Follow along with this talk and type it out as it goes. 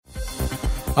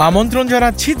আমন্ত্রণ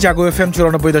জানাচ্ছি জাগো এফএম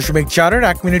 94.4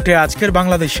 1 মিনিটে আজকের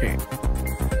বাংলাদেশে।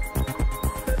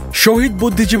 শহীদ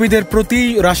বুদ্ধিজীবীদের প্রতি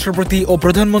রাষ্ট্রপতি ও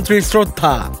প্রধানমন্ত্রীর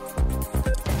শ্রদ্ধা।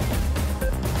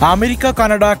 আমেরিকা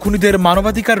কানাডা খুনিদের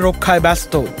মানবাধিকার রক্ষায়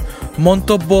ব্যস্ত,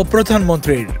 মন্তব্য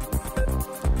প্রধানমন্ত্রীর।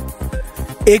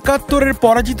 ৭১-এর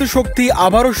পরাজিত শক্তি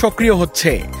আবারও সক্রিয়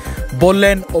হচ্ছে,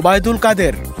 বললেন ওবায়দুল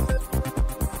কাদের।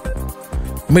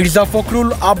 মির্জা ফখরুল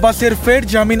আব্বাসের ফের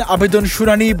জামিন আবেদন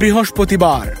শুনানি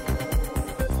বৃহস্পতিবার।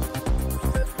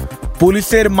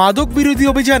 পুলিশের মাদক বিরোধী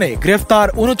অভিযানে গ্রেফতার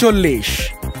 ৩৯।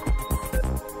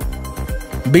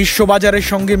 বিশ্ববাজারের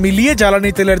সঙ্গে মিলিয়ে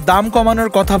জ্বালানি তেলের দাম কমানোর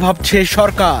কথা ভাবছে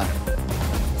সরকার।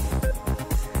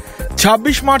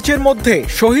 ২৬ মার্চের মধ্যে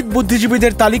শহীদ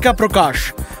বুদ্ধিজীবীদের তালিকা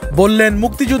প্রকাশ, বললেন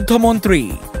মুক্তিযুদ্ধ মন্ত্রী।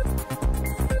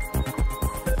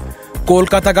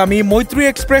 কলকাতাগামী মৈত্রী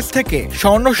এক্সপ্রেস থেকে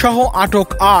স্বর্ণসহ আটক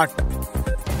 ৮।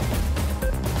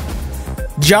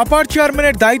 জাপার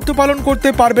চেয়ারম্যানের দায়িত্ব পালন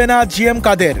করতে পারবে না জিএম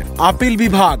কাদের, আপিল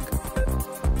বিভাগ।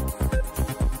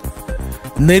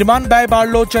 নির্মাণ ব্যয়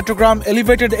বাড়ল চট্টগ্রাম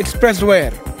এলিভেটেড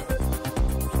এক্সপ্রেসওয়ের।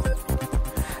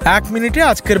 ১ মিনিটে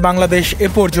আজকের বাংলাদেশ এ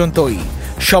পর্যন্তই।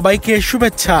 সবাইকে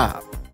শুভেচ্ছা।